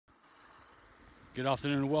Good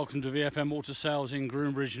afternoon and welcome to VFM Auto Sales in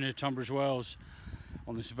Groombridge near Tunbridge Wells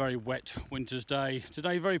on this very wet winter's day.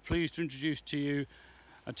 Today very pleased to introduce to you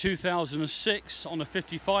a 2006 on a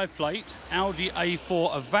 55 plate Audi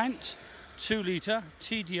A4 Avant 2 litre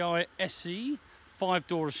TDI SE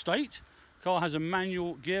 5-door estate. Car has a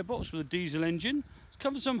manual gearbox with a diesel engine. It's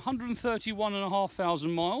covered some 131,500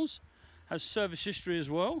 miles. Has service history as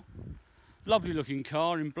well. Lovely looking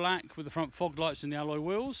car in black with the front fog lights and the alloy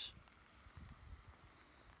wheels.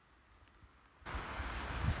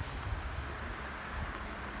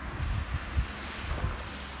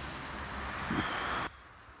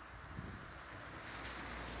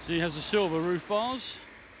 So he has the silver roof bars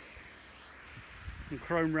and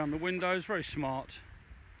chrome around the windows, very smart.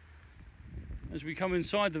 As we come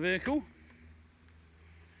inside the vehicle,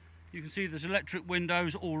 you can see there's electric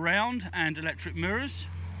windows all round and electric mirrors.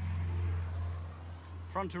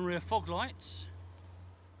 Front and rear fog lights.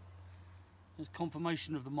 There's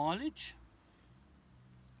confirmation of the mileage.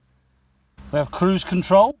 We have cruise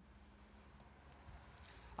control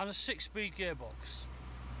and a 6-speed gearbox.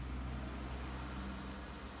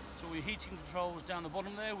 So all your heating controls down the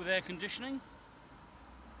bottom there with air conditioning.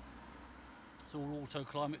 It's all auto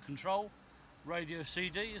climate control. Radio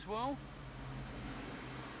CD as well.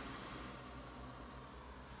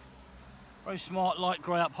 Very smart light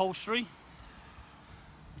grey upholstery.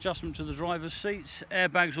 Adjustment to the driver's seats.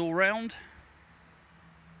 Airbags all round.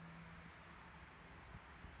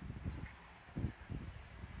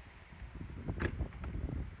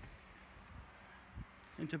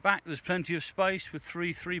 Into back there's plenty of space with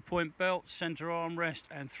 3 3-point belts, centre armrest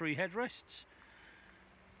and 3 headrests.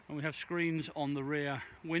 And we have screens on the rear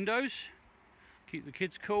windows. Keep the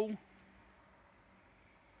kids cool.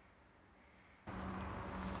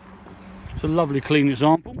 It's a lovely clean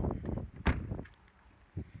example.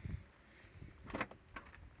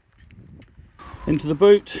 Into the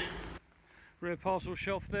boot. Rear parcel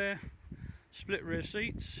shelf there. Split rear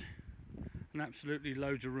seats. And absolutely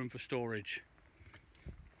loads of room for storage.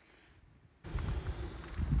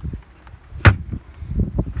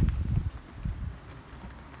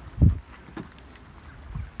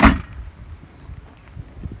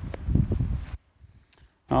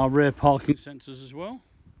 Our rear parking sensors as well.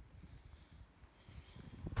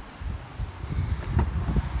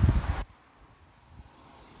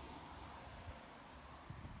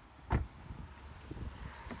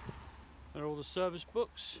 There are all the service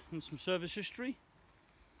books and some service history.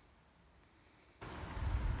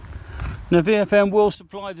 Now VFM will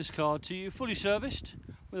supply this car to you fully serviced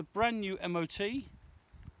with a brand new MOT, an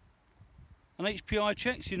HPI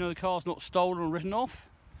check so you know the car's not stolen or written off,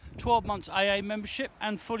 12 months AA membership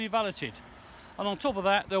and fully validated. And on top of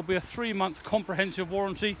that there'll be a 3-month comprehensive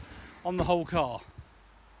warranty on the whole car.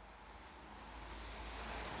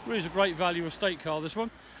 Really is a great value estate car, this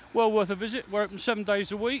one. Well worth a visit. We're open 7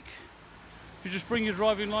 days a week. If you just bring your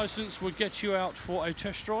driving licence, we'll get you out for a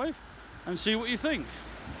test drive and see what you think.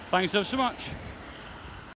 Thanks ever so much.